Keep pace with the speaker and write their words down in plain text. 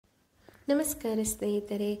ನಮಸ್ಕಾರ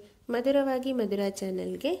ಸ್ನೇಹಿತರೆ, ಮಧುರವಾಗಿ ಮಧುರ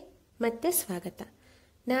ಚಾನೆಲ್ಗೆ ಮತ್ತೆ ಸ್ವಾಗತ.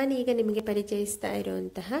 ನಾನೀಗ ನಿಮಗೆ ಪರಿಚಯಿಸ್ತಾ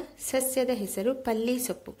ಇರುವಂತಹ ಸಸ್ಯದ ಹೆಸರು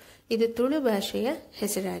ಪಲ್ಲಿಸೊಪ್ಪು. ಇದು ತುಳು ಭಾಷೆಯ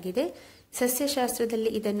ಹೆಸರಾಗಿದೆ. ಸಸ್ಯಶಾಸ್ತ್ರದಲ್ಲಿ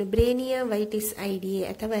ಇದನ್ನು ಬ್ರೇನಿಯಾ vitis-idae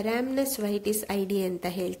ಅಥವಾ ರ್ಯಾಮ್ನಸ್ vitis-idae ಅಂತ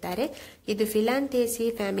ಹೇಳ್ತಾರೆ. ಇದು ಫಿಲಾಂಥೇಸಿ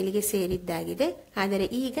ಫ್ಯಾಮಿಲಿಗೆ ಸೇರಿದ್ದಾಗಿದೆ, ಆದರೆ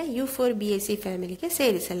ಈಗ ಯೂಫೋರ್ಬಿಯೇಸಿ ಫ್ಯಾಮಿಲಿಗೆ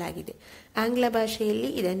ಸೇರಿಸಲಾಗಿದೆ. ಆಂಗ್ಲ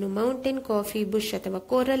ಭಾಷೆಯಲ್ಲಿ ಇದನ್ನು ಮೌಂಟೇನ್ ಕಾಫಿ ಬುಷ್ ಅಥವಾ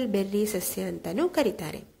ಕೋರಲ್ ಬೆರ್ರಿ ಸಸ್ಯ ಅಂತಾನೂ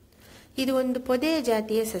ಕರೀತಾರೆ. ಇದು ಒಂದು ಪೊದೆಯ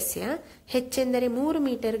ಜಾತಿಯ ಸಸ್ಯ. ಹೆಚ್ಚೆಂದರೆ 3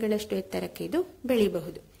 ಮೀಟರ್ಗಳಷ್ಟು ಎತ್ತರಕ್ಕೆ ಇದು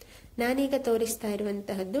ಬೆಳೆಯಬಹುದು. ನಾನೀಗ ತೋರಿಸ್ತಾ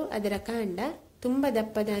ಇರುವಂತಹದ್ದು ಅದರ ಕಾಂಡ. ತುಂಬ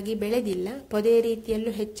ದಪ್ಪದಾಗಿ ಬೆಳೆದಿಲ್ಲ, ಪೊದೆಯ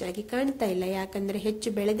ರೀತಿಯಲ್ಲೂ ಹೆಚ್ಚಾಗಿ ಕಾಣ್ತಾ ಇಲ್ಲ, ಯಾಕಂದ್ರೆ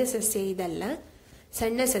ಹೆಚ್ಚು ಬೆಳೆದ ಸಸ್ಯ ಇದಲ್ಲ,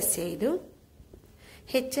 ಸಣ್ಣ ಸಸ್ಯ ಇದು.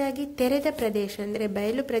 ಹೆಚ್ಚಾಗಿ ತೆರೆದ ಪ್ರದೇಶ ಅಂದ್ರೆ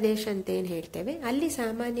ಬಯಲು ಪ್ರದೇಶ ಅಂತ ಏನು ಹೇಳ್ತೇವೆ, ಅಲ್ಲಿ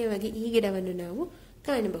ಸಾಮಾನ್ಯವಾಗಿ ಈ ಗಿಡವನ್ನು ನಾವು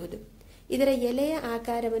ಕಾಣಬಹುದು. ಇದರ ಎಲೆಯ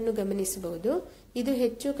ಆಕಾರವನ್ನು ಗಮನಿಸಬಹುದು. ಇದು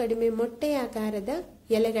ಹೆಚ್ಚು ಕಡಿಮೆ ಮೊಟ್ಟೆಯ ಆಕಾರದ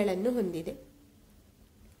ಎಲೆಗಳನ್ನು ಹೊಂದಿದೆ.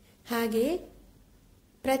 ಹಾಗೆಯೇ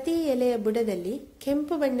ಪ್ರತಿ ಎಲೆಯ ಬುಡದಲ್ಲಿ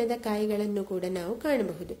ಕೆಂಪು ಬಣ್ಣದ ಕಾಯಿಗಳನ್ನು ಕೂಡ ನಾವು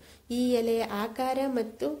ಕಾಣಬಹುದು. ಈ ಎಲೆಯ ಆಕಾರ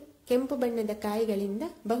ಮತ್ತು ಕೆಂಪು ಬಣ್ಣದ ಕಾಯಿಗಳಿಂದ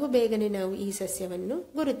ಬಹುಬೇಗನೆ ನಾವು ಈ ಸಸ್ಯವನ್ನು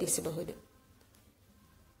ಗುರುತಿಸಬಹುದು.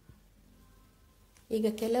 ಈಗ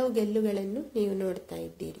ಕೆಲವು ಗೆಲ್ಲುಗಳನ್ನು ನೀವು ನೋಡ್ತಾ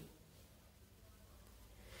ಇದ್ದೀರಿ.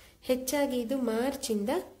 ಹೆಚ್ಚಾಗಿ ಇದು ಮಾರ್ಚ್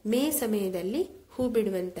ಇಂದ ಮೇ ಸಮಯದಲ್ಲಿ ಹೂ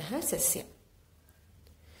ಬಿಡುವಂತಹ ಸಸ್ಯ.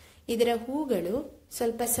 ಇದರ ಹೂಗಳು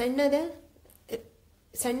ಸ್ವಲ್ಪ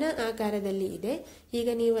ಸಣ್ಣ ಆಕಾರದಲ್ಲಿ ಇದೆ. ಈಗ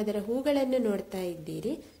ನೀವು ಅದರ ಹೂಗಳನ್ನು ನೋಡ್ತಾ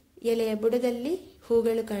ಇದ್ದೀರಿ. ಎಲೆಯ ಬುಡದಲ್ಲಿ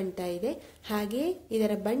ಹೂಗಳು ಕಾಣ್ತಾ ಇದೆ. ಹಾಗೆಯೇ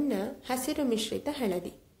ಇದರ ಬಣ್ಣ ಹಸಿರು ಮಿಶ್ರಿತ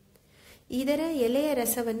ಹಳದಿ. ಇದರ ಎಲೆಯ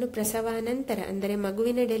ರಸವನ್ನು ಪ್ರಸವಾನಂತರ ಅಂದರೆ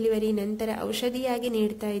ಮಗುವಿನ ಡೆಲಿವರಿ ನಂತರ ಔಷಧಿಯಾಗಿ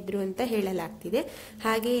ನೀಡ್ತಾ ಇದ್ರು ಅಂತ ಹೇಳಲಾಗ್ತಿದೆ.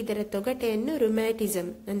 ಹಾಗೆ ಇದರ ತೊಗಟೆಯನ್ನು ರುಮ್ಯಾಟಿಸಂ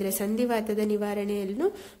ಅಂದ್ರೆ ಸಂಧಿವಾತದ ನಿವಾರಣೆಯನ್ನು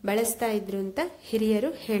ಬಳಸ್ತಾ ಇದ್ರು ಅಂತ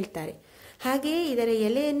ಹಿರಿಯರು ಹೇಳ್ತಾರೆ. ಹಾಗೆಯೇ ಇದರ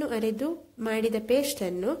ಎಲೆಯನ್ನು ಅರೆದು ಮಾಡಿದ ಪೇಸ್ಟ್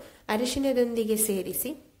ಅನ್ನು ಅರಿಶಿನದೊಂದಿಗೆ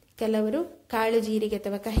ಸೇರಿಸಿ ಕೆಲವರು ಕಾಳು ಜೀರಿಗೆ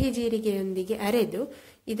ಅಥವಾ ಕಹಿ ಜೀರಿಗೆಯೊಂದಿಗೆ ಅರೆದು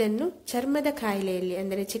ಇದನ್ನು ಚರ್ಮದ ಕಾಯಿಲೆಯಲ್ಲಿ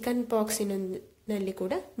ಅಂದರೆ ಚಿಕನ್ ಪಾಕ್ಸಿನಲ್ಲಿ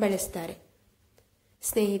ಕೂಡ ಬಳಸ್ತಾರೆ.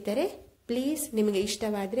 ಸ್ನೇಹಿತರೆ, ಪ್ಲೀಸ್ ನಿಮಗೆ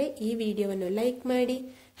ಇಷ್ಟವಾದರೆ ಈ ವಿಡಿಯೋವನ್ನು ಲೈಕ್ ಮಾಡಿ,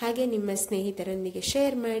 ಹಾಗೆ ನಿಮ್ಮ ಸ್ನೇಹಿತರೊಂದಿಗೆ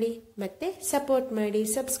ಶೇರ್ ಮಾಡಿ, ಮತ್ತೆ ಸಪೋರ್ಟ್ ಮಾಡಿ,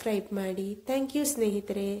 ಸಬ್ಸ್ಕ್ರೈಬ್ ಮಾಡಿ. ಥ್ಯಾಂಕ್ ಯು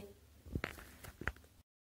ಸ್ನೇಹಿತರೆ.